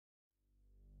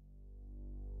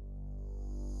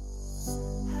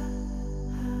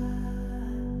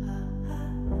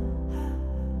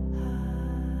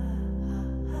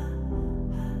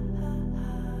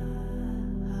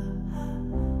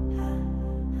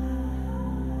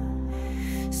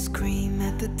scream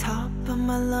at the top of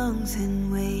my lungs and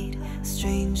wait.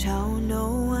 Strange how no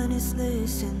one is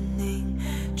listening.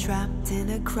 Trapped in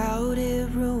a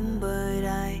crowded room, but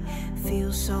I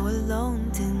feel so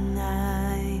alone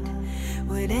tonight.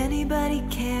 Would anybody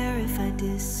care if I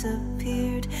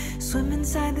disappeared? Swim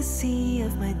inside the sea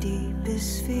of my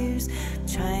deepest fears.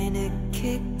 Trying to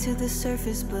kick to the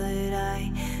surface, but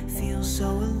I feel so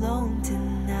alone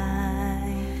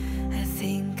tonight. I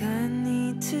think I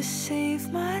need to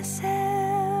save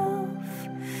myself.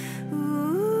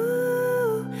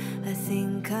 Ooh, I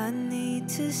think I need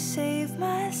to save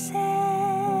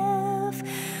myself.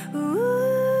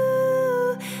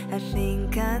 Ooh, I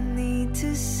think I need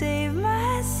to save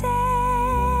myself.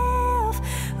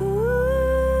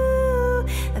 Ooh,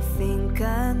 I think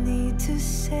I need to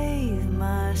save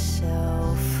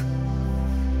myself.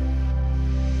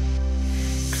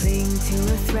 Cling to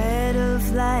a thread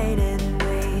of light and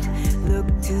wait. Look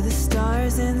to the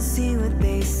stars and see what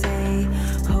they say.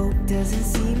 Hope doesn't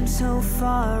seem so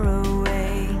far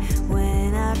away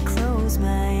when I close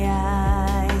my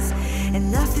eyes.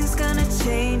 And nothing's gonna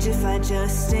change if I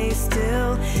just stay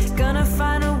still. Gonna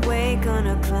find a way,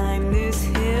 gonna climb this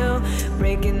hill.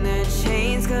 Breaking the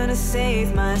chains, gonna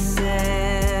save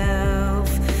myself.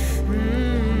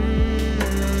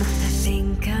 I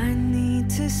think I need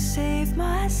to save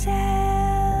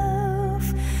myself.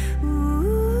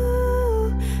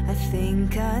 Ooh, I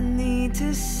think I need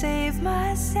to save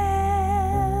myself.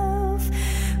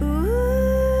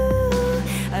 Ooh,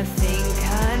 I think